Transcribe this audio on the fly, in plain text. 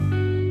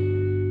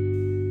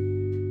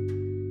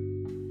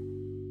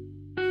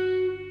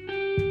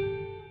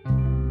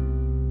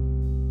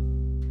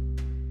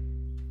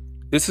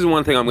This is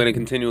one thing I'm going to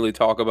continually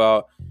talk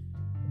about.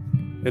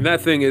 And that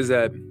thing is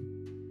that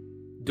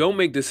don't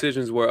make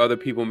decisions where other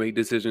people make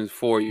decisions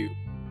for you.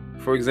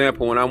 For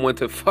example, when I went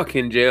to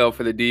fucking jail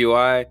for the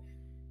DUI,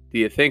 do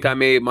you think I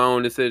made my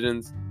own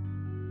decisions?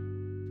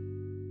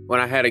 When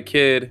I had a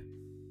kid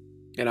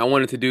and I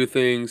wanted to do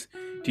things,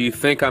 do you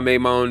think I made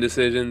my own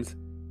decisions?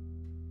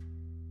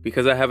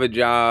 Because I have a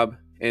job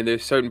and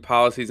there's certain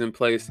policies in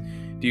place,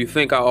 do you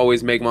think I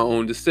always make my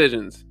own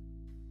decisions?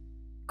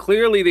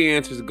 Clearly the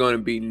answer is going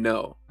to be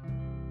no.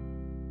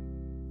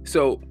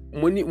 So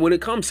when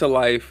it comes to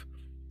life,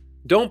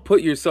 don't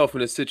put yourself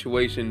in a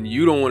situation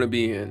you don't want to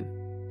be in.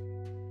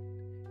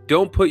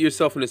 Don't put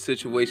yourself in a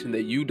situation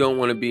that you don't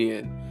want to be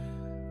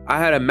in. I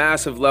had a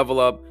massive level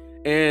up,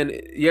 and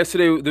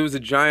yesterday there was a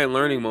giant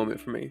learning moment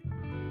for me.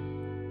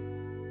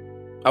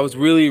 I was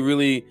really,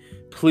 really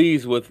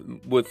pleased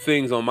with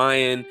things on my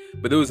end,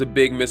 but there was a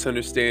big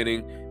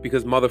misunderstanding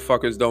because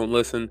motherfuckers don't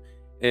listen.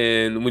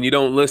 And when you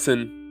don't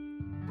listen,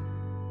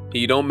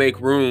 you don't make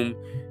room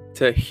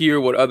to hear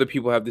what other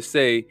people have to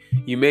say,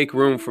 you make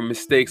room for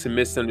mistakes and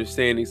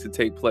misunderstandings to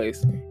take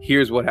place.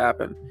 Here's what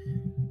happened.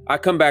 I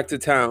come back to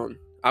town.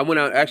 I went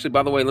out, actually,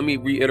 by the way, let me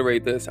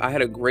reiterate this. I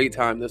had a great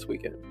time this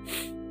weekend.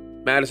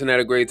 Madison had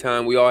a great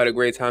time. We all had a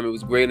great time. It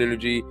was great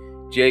energy.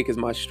 Jake is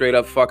my straight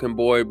up fucking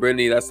boy.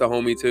 Brittany, that's the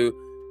homie too.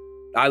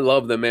 I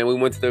love them, man. We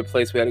went to their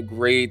place. We had a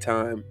great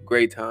time.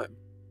 Great time.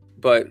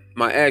 But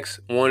my ex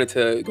wanted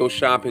to go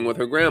shopping with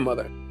her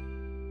grandmother.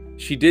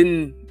 She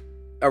didn't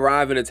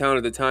arrive in town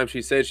at the time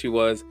she said she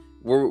was.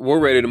 We're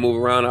ready to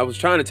move around. I was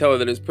trying to tell her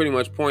that it's pretty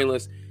much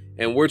pointless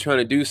and we're trying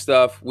to do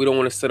stuff. We don't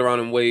want to sit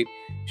around and wait.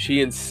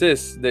 She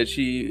insists that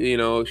she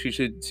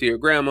should see her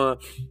grandma.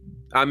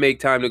 I make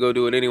time to go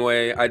do it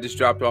anyway. I just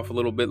dropped off a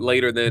little bit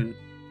later than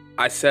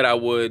I said I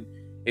would,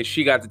 and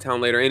she got to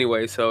town later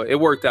anyway, so it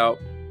worked out.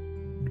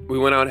 We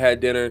went out and had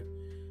dinner,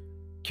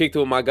 kicked it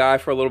with my guy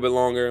for a little bit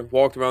longer,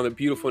 walked around the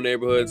beautiful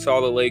neighborhood, saw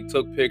the lake,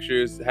 took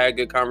pictures, had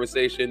good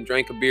conversation,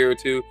 drank a beer or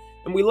two,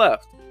 and we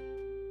left.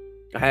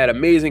 I had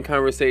amazing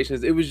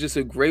conversations. It was just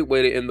a great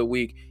way to end the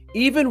week.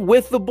 Even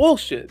with the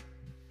bullshit,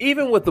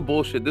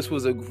 this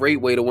was a great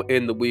way to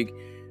end the week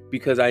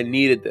because I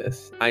needed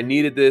this.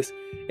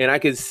 And I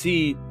could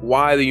see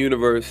why the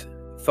universe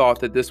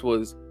thought that this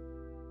was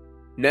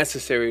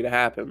necessary to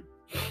happen.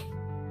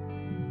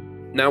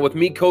 Now, with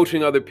me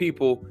coaching other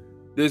people,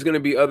 there's going to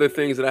be other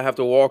things that I have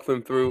to walk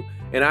them through,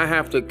 and I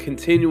have to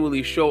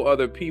continually show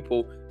other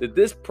people that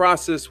this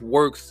process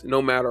works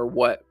no matter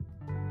what.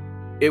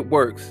 It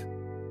works.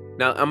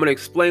 Now, I'm going to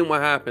explain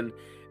what happened.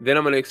 Then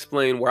I'm going to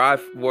explain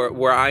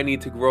where I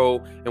need to grow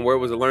and where it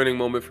was a learning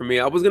moment for me.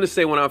 I was going to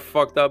say when I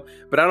fucked up,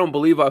 but I don't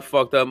believe I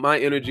fucked up. My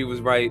energy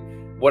was right.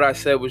 What I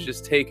said was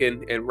just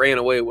taken and ran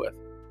away with.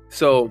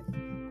 So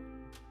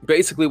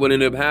basically what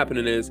ended up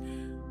happening is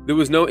there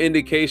was no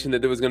indication that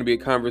there was going to be a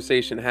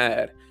conversation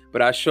had.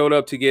 But I showed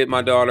up to get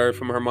my daughter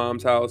from her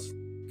mom's house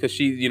because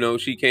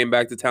she came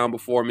back to town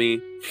before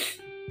me.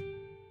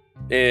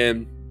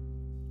 And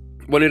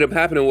what ended up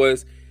happening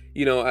was,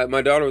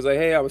 my daughter was like,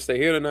 hey, I would stay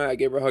here tonight. I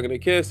gave her a hug and a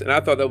kiss. And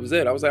I thought that was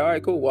it. I was like, all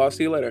right, cool. Well, I'll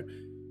see you later.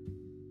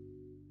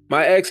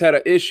 My ex had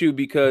an issue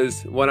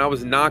because when I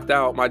was knocked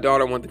out, my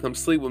daughter wanted to come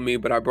sleep with me,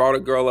 but I brought a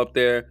girl up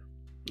there.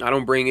 I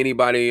don't bring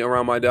anybody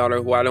around my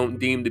daughter who I don't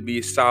deem to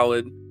be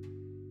solid.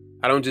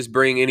 I don't just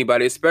bring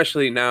anybody,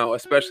 especially now,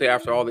 especially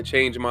after all the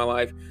change in my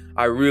life.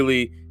 I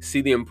really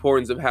see the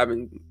importance of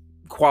having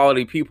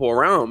quality people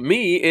around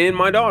me and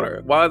my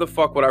daughter. Why the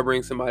fuck would I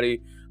bring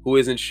somebody who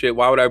isn't shit?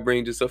 Why would I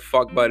bring just a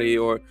fuck buddy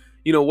or,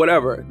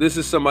 whatever? This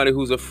is somebody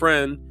who's a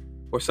friend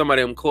or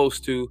somebody I'm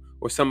close to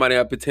or somebody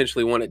I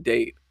potentially want to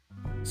date.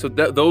 So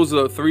those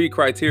are the three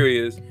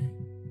criteria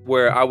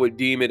where I would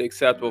deem it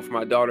acceptable for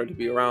my daughter to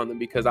be around them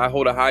because I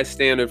hold a high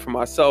standard for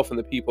myself and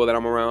the people that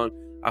I'm around.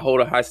 I hold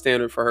a high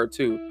standard for her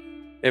too.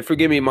 And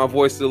forgive me, my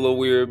voice is a little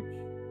weird.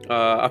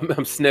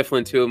 I'm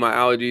sniffling too. My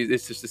allergies,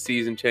 it's just a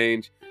season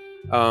change.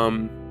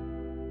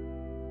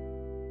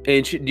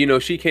 And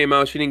she came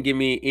out. She didn't give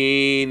me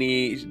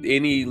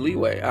any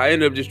leeway. I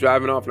ended up just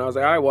driving off, and I was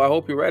like, all right, well, I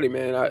hope you're ready,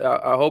 man.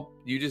 I hope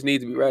you just need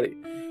to be ready,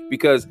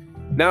 because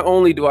not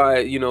only do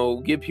I,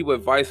 give people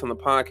advice on the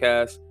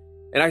podcast,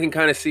 and I can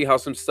kind of see how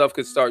some stuff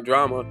could start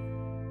drama,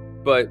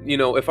 but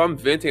if I'm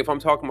venting, if I'm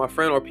talking to my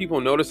friend, or people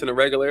notice an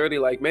irregularity,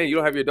 like, man, you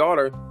don't have your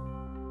daughter.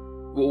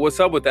 Well, what's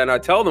up with that? And I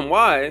tell them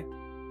why,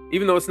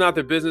 even though it's not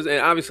their business. And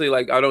obviously,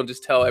 like, I don't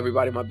just tell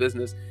everybody my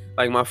business,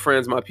 like my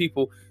friends, my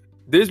people.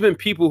 There's been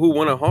people who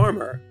want to harm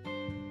her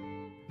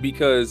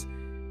because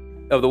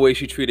of the way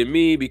she treated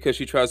me, because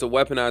she tries to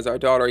weaponize our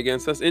daughter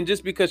against us, and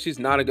just because she's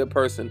not a good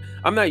person.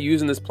 I'm not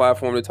using this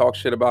platform to talk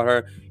shit about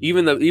her.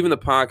 Even the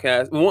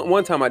podcast.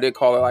 One time I did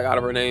call her like out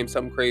of her name,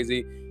 something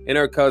crazy, and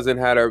her cousin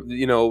had her.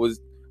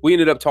 We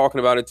ended up talking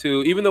about it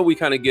too. Even though we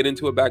kind of get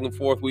into it back and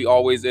forth, we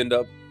always end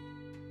up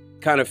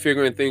kind of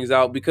figuring things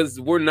out because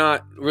we're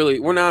not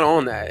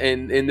on that,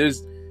 and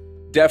there's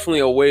definitely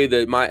a way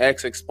that my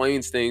ex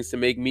explains things to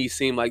make me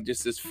seem like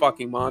just this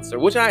fucking monster,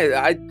 which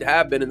I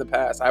have been in the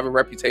past. I have a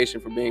reputation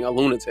for being a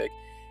lunatic.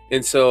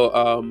 And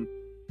so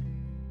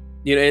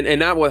You know, and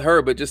not with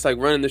her, but just like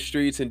running the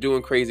streets and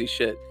doing crazy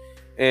shit.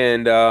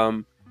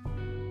 And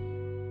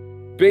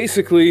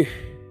basically,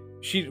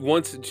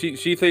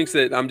 she thinks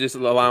that I'm just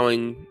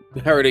allowing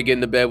her to get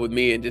into bed with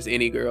me and just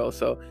any girl.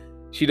 So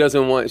she's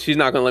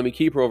not gonna let me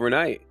keep her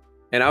overnight.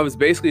 And I was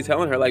basically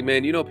telling her, like,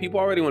 man, you know, people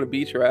already want to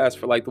beat your ass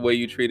for like the way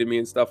you treated me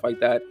and stuff like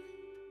that.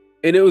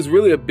 And it was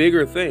really a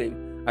bigger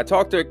thing. I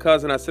talked to her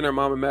cousin, I sent her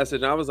mom a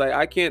message, and I was like,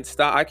 I can't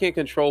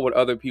control what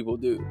other people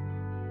do.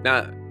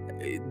 Now,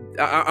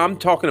 I'm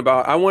talking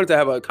about, I wanted to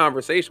have a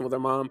conversation with her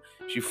mom.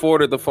 She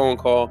forwarded the phone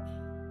call.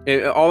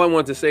 And all I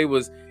wanted to say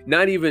was,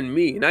 not even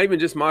me, not even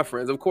just my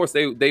friends. Of course,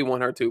 they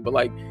want her to, but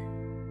like,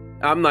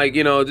 I'm like,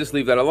 you know, just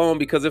leave that alone,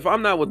 because if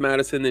I'm not with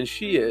Madison, then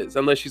she is,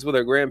 unless she's with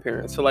her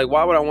grandparents. So like,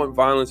 why would I want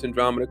violence and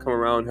drama to come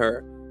around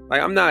her?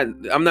 Like, I'm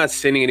not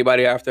sending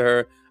anybody after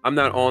her. I'm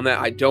not on that.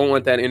 I don't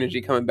want that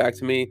energy coming back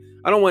to me.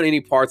 I don't want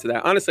any parts of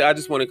that. Honestly, I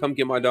just want to come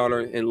get my daughter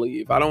and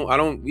leave. I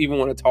don't even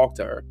want to talk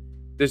to her.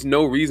 There's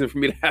no reason for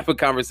me to have a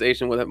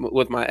conversation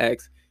with my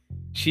ex.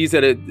 She's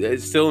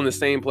still in the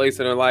same place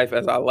in her life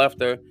as I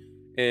left her.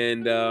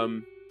 And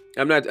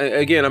I'm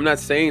not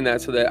saying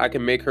that so that I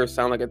can make her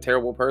sound like a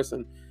terrible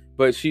person,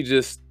 but she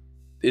just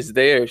is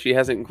there. She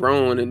hasn't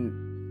grown,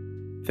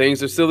 and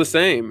things are still the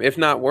same, if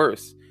not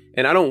worse.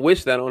 And I don't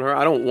wish that on her.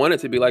 I don't want it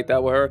to be like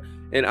that with her.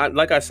 And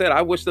like I said,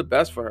 I wish the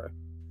best for her.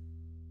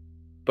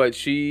 But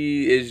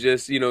she is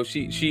just, you know,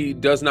 she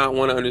does not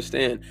want to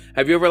understand.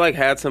 Have you ever like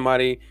had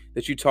somebody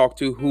that you talk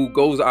to who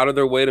goes out of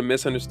their way to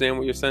misunderstand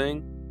what you're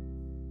saying?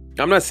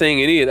 I'm not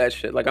saying any of that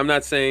shit. Like, I'm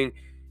not saying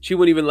she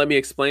wouldn't even let me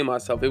explain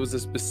myself. It was a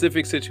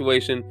specific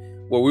situation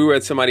where we were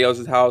at somebody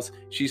else's house.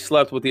 She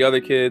slept with the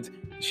other kids.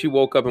 She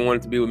woke up and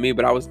wanted to be with me,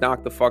 but I was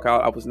knocked the fuck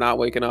out. I was not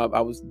waking up.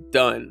 I was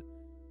done.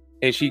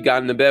 And she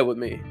got into bed with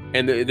me.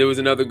 And there was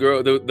another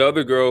girl, the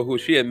other girl who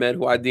she had met,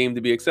 who I deemed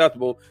to be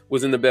acceptable,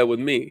 was in the bed with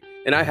me.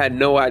 And I had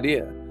no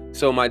idea.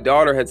 So my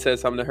daughter had said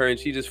something to her, and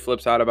she just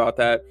flips out about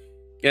that.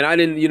 And I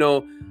didn't, you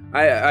know,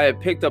 I had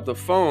picked up the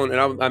phone,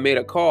 and I made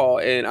a call,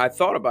 and I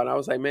thought about it. I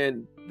was like,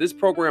 man, this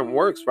program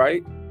works,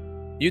 right?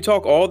 You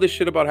talk all this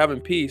shit about having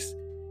peace.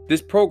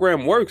 This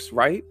program works,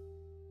 right?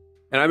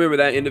 And I remember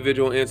that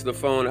individual answered the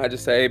phone. I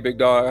just say, hey, big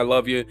dog, I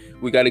love you.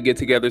 We got to get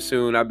together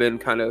soon. I've been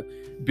kind of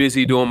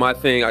busy doing my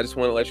thing. I just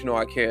want to let you know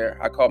I care.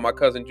 I called my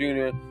cousin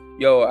Junior.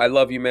 Yo, I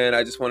love you, man.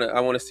 I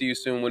want to see you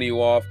soon. When are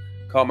you off?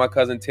 Called my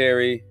cousin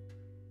Terry.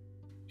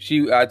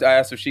 I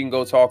asked if she can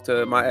go talk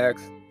to my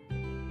ex,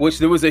 which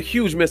there was a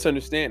huge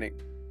misunderstanding,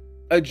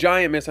 a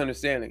giant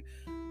misunderstanding.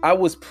 I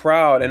was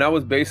proud, and I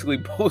was basically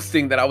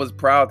posting that I was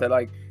proud that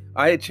like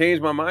I had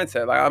changed my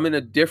mindset. Like, I'm in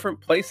a different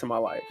place in my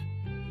life.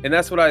 And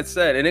that's what I had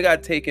said. And it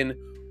got taken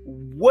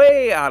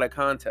way out of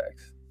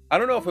context. I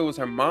don't know if it was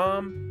her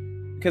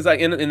mom, because like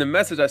in the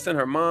message I sent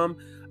her mom,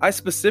 I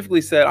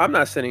specifically said, I'm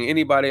not sending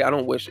anybody. I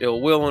don't wish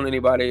ill will on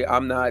anybody.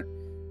 I'm not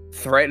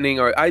threatening,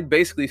 or I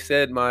basically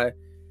said my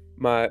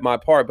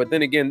part. But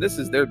then again, this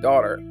is their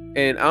daughter.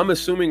 And I'm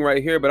assuming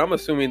right here, but I'm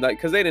assuming like,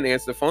 because they didn't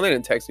answer the phone, they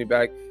didn't text me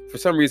back. For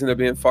some reason, they're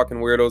being fucking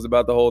weirdos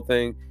about the whole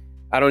thing.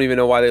 I don't even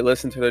know why they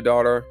listen to their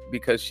daughter,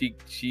 because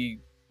she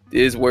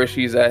is where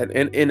she's at.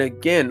 And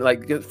again,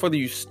 like, for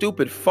you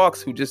stupid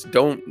fucks who just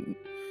don't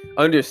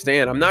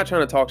understand, I'm not trying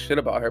to talk shit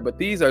about her, but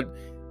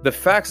the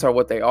facts are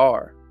what they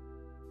are.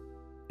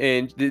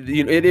 And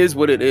it is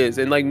what it is.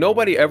 And like,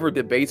 nobody ever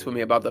debates with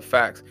me about the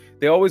facts.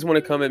 They always want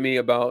to come at me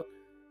about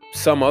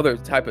some other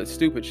type of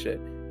stupid shit.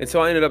 And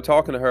so I ended up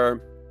talking to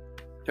her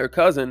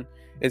cousin,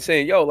 and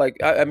saying, yo,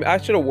 like, I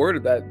should have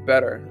worded that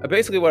better.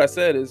 Basically what I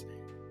said is,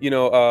 you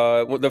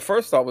know, the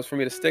first thought was for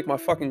me to stick my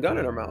fucking gun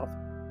in her mouth.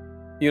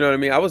 You know what I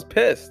mean? I was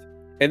pissed.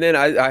 And then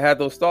I had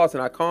those thoughts,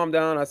 and I calmed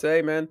down. I said,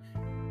 hey, man,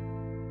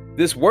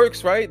 this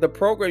works, right? The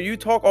program, you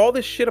talk all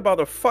this shit about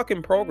the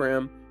fucking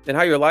program and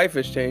how your life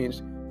has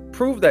changed.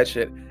 Prove that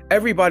shit.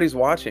 Everybody's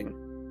watching.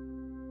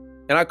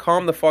 And I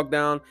calmed the fuck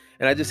down,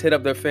 and I just hit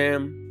up their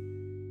fam.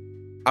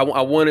 I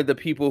wanted the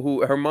people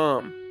who, her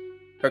mom,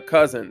 her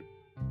cousin,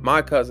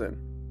 my cousin.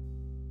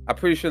 I'm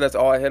pretty sure that's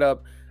all I hit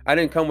up. I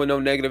didn't come with no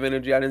negative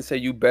energy. I didn't say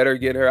you better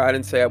get her. I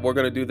didn't say we're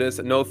going to do this.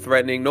 No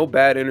threatening, no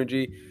bad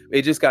energy.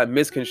 It just got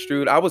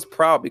misconstrued. I was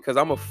proud because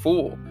I'm a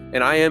fool,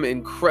 and I am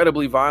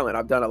incredibly violent.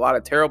 I've done a lot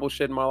of terrible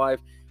shit in my life,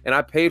 and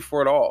I paid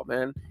for it all,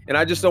 man. And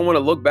I just don't want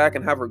to look back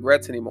and have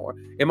regrets anymore.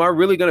 Am I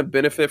really going to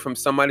benefit from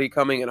somebody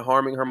coming and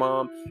harming her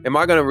mom? Am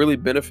I going to really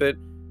benefit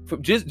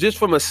from just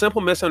from a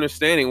simple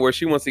misunderstanding where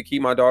she wants to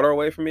keep my daughter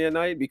away from me at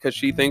night because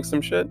she thinks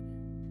some shit?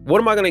 What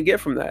am I going to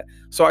get from that?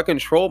 So I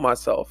controlled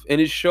myself,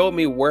 and it showed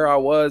me where I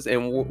was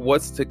and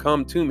what's to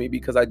come to me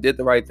because I did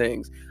the right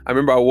things. I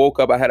remember I woke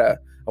up, I had a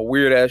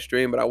weird ass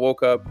dream, but I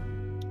woke up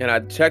and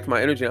I checked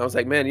my energy, and I was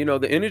like, man, you know,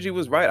 the energy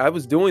was right. I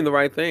was doing the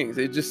right things.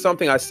 It's just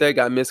something I said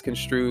got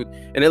misconstrued,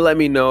 and it let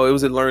me know, it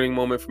was a learning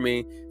moment for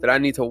me that I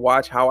need to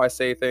watch how I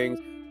say things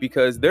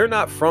because they're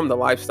not from the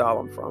lifestyle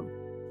I'm from.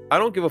 I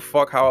don't give a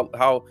fuck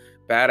how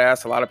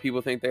badass a lot of people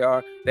think they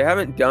are. They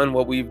haven't done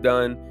what we've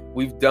done.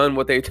 We've done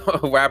what they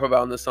rap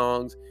about in the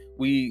songs.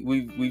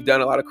 We've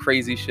done a lot of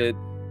crazy shit,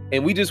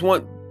 and we just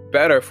want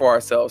better for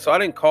ourselves. So I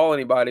didn't call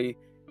anybody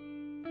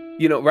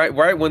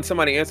right when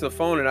somebody answered the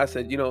phone and I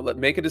said,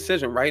 make a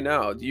decision right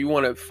now. Do you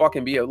want to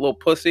fucking be a little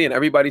pussy and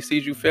everybody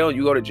sees you fail and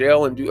you go to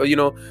jail and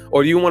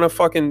or do you want to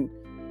fucking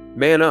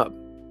man up?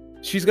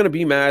 She's gonna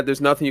be mad.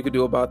 There's nothing you could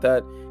do about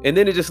that. And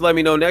then it just let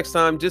me know next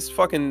time, just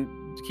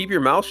fucking keep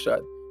your mouth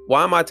shut.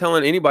 Why am I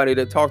telling anybody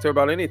to talk to her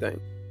about anything?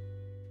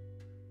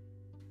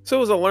 So it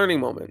was a learning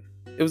moment.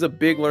 It was a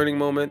big learning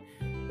moment.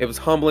 It was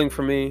humbling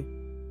for me.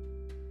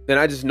 And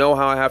I just know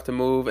how I have to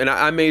move. And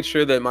I made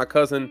sure that my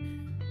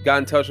cousin got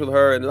in touch with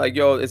her and like,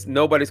 yo,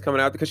 nobody's coming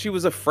out because she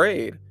was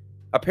afraid.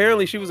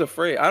 Apparently she was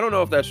afraid. I don't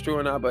know if that's true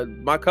or not, but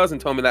my cousin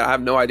told me that. I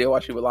have no idea why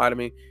she would lie to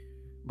me.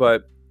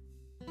 But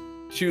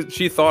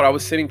she thought I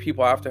was sending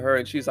people after her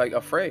and she's like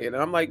afraid. And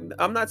I'm like,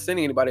 I'm not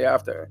sending anybody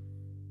after her.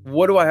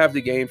 What do I have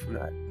to gain from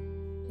that?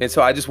 And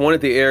so I just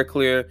wanted the air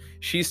clear.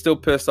 She's still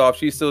pissed off.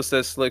 She still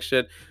says slick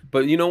shit.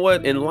 But you know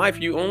what? In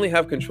life, you only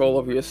have control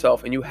over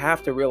yourself, and you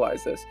have to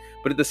realize this.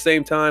 But at the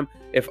same time,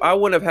 if I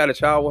wouldn't have had a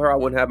child with her, I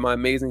wouldn't have my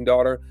amazing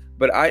daughter.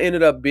 But I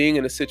ended up being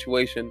in a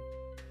situation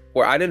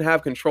where I didn't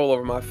have control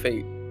over my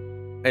fate.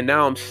 And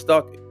now I'm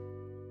stuck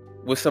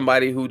with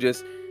somebody who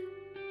just,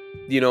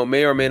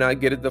 may or may not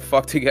get it the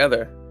fuck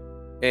together.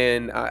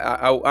 And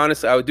I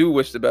honestly, I do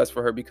wish the best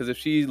for her, because if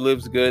she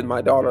lives good,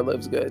 my daughter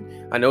lives good.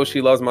 I know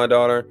she loves my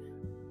daughter.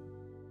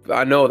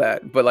 I know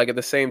that. But like at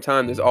the same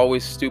time, there's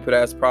always stupid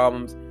ass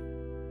problems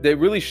that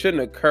really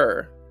shouldn't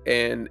occur.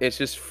 And it's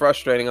just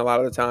frustrating a lot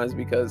of the times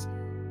because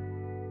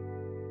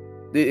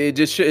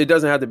it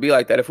doesn't have to be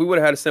like that. If we would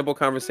have had a simple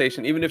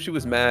conversation, even if she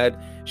was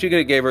mad, she could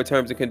have gave her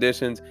terms and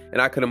conditions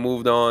and I could have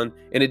moved on,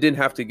 and it didn't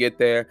have to get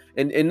there.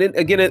 And then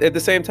again, at the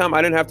same time,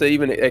 I didn't have to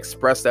even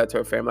express that to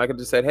her family. I could have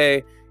just said,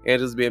 hey,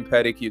 Angela's being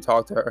petty. Can you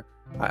talk to her?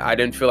 I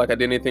didn't feel like I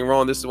did anything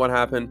wrong. This is what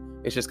happened.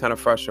 It's just kind of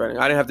frustrating.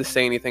 I didn't have to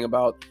say anything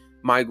about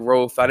my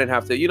growth. I didn't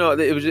have to,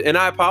 it was just, and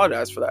I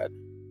apologize for that.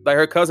 Like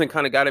her cousin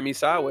kind of got at me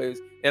sideways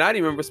and I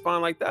didn't even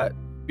respond like that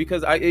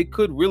because it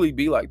could really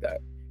be like that.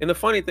 And the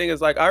funny thing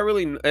is, like,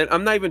 and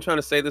I'm not even trying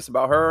to say this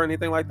about her or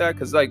anything like that,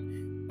 because like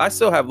I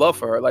still have love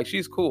for her. Like,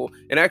 she's cool.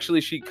 And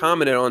actually she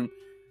commented on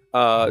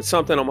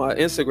something on my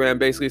Instagram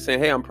basically saying,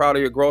 hey, I'm proud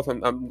of your growth.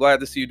 I'm glad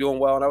to see you doing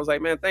well. And I was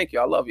like, man, thank you.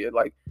 I love you.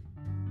 Like,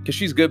 because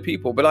she's good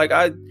people. But like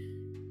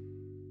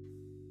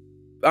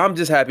I'm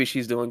just happy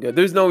she's doing good.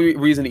 There's no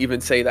reason to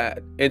even say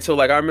that. And so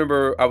like I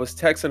remember I was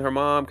texting her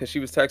mom because she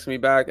was texting me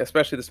back,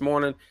 especially this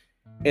morning.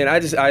 And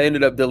I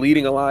ended up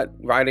deleting a lot,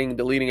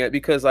 deleting it,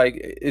 because like,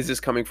 is this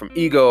coming from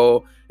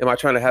ego? Am I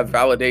trying to have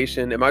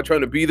validation? Am I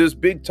trying to be this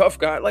big tough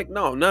guy? Like,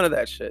 no, none of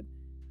that shit.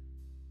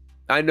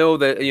 I know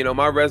that,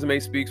 my resume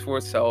speaks for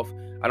itself.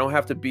 I don't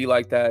have to be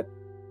like that.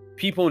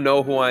 People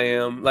know who I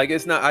am. Like,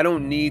 I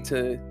don't need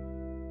to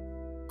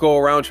go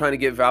around trying to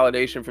get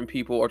validation from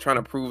people or trying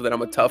to prove that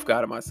I'm a tough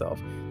guy to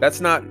myself.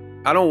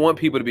 I don't want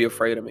people to be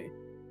afraid of me.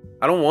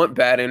 I don't want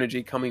bad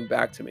energy coming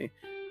back to me.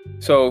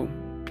 So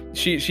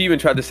she even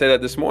tried to say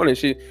that this morning.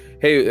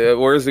 Hey,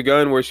 where's the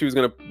gun where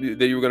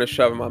that you were gonna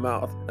shove in my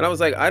mouth? And I was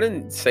like, I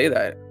didn't say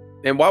that.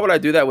 And why would I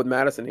do that with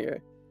Madison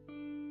here?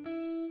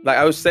 Like,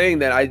 I was saying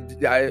that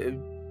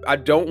I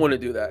don't want to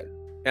do that.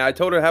 And I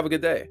told her, have a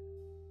good day.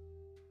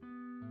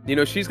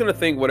 She's going to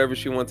think whatever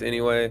she wants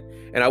anyway.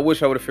 And I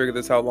wish I would have figured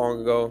this out long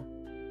ago.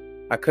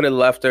 I could have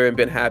left her and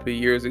been happy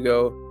years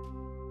ago.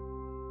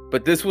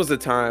 But this was the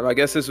time. I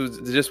guess this was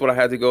just what I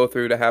had to go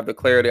through to have the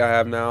clarity I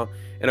have now.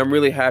 And I'm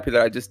really happy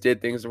that I just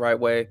did things the right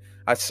way.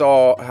 I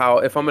saw how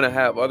if I'm going to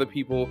have other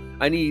people,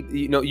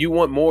 you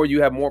want more,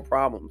 you have more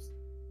problems.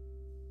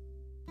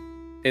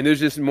 And there's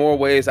just more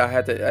ways I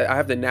have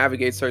to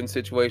navigate certain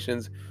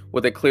situations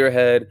with a clear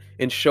head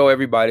and show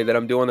everybody that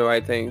I'm doing the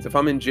right things. If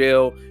I'm in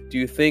jail, do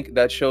you think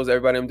that shows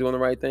everybody I'm doing the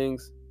right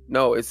things?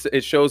 No,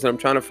 it shows that I'm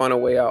trying to find a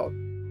way out.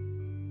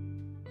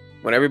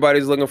 When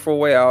everybody's looking for a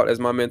way out, as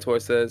my mentor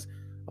says,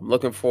 I'm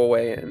looking for a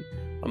way in.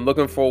 I'm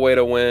looking for a way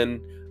to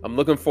win. I'm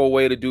looking for a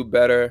way to do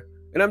better.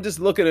 And I'm just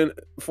looking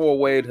for a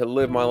way to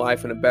live my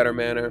life in a better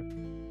manner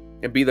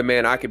and be the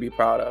man I could be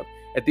proud of.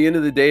 At the end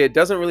of the day, it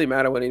doesn't really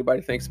matter what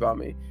anybody thinks about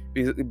me,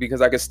 because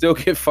I can still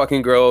get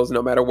fucking girls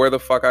no matter where the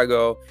fuck I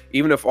go.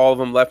 Even if all of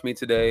them left me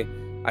today,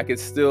 I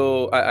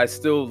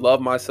still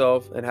love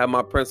myself and have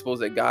my principles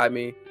that guide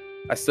me.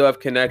 I still have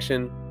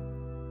connection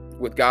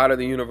with God or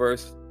the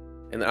universe.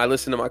 And I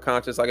listen to my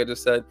conscience, like I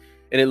just said,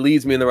 and it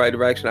leads me in the right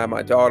direction. I have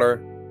my daughter,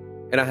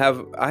 and I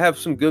have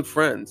some good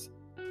friends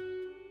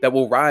that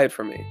will ride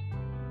for me.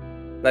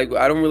 Like,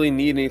 I don't really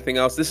need anything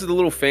else. This is the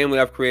little family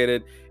I've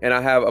created, and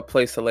I have a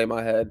place to lay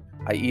my head.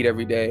 I eat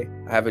every day.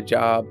 I have a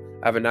job.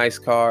 I have a nice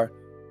car.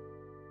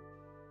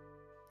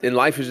 And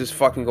life is just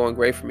fucking going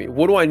great for me.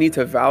 What do I need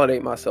to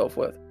validate myself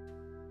with?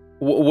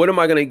 What am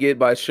I going to get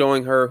by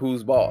showing her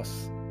who's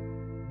boss?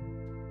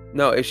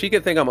 No, if she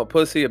can think I'm a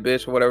pussy, a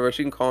bitch, or whatever,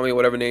 she can call me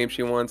whatever name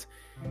she wants.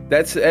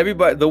 That's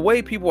everybody. The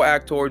way people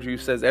act towards you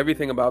says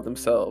everything about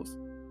themselves.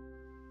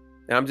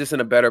 And I'm just in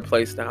a better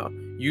place now.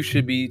 You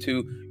should be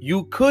too.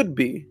 You could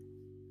be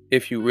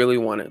if you really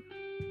want it.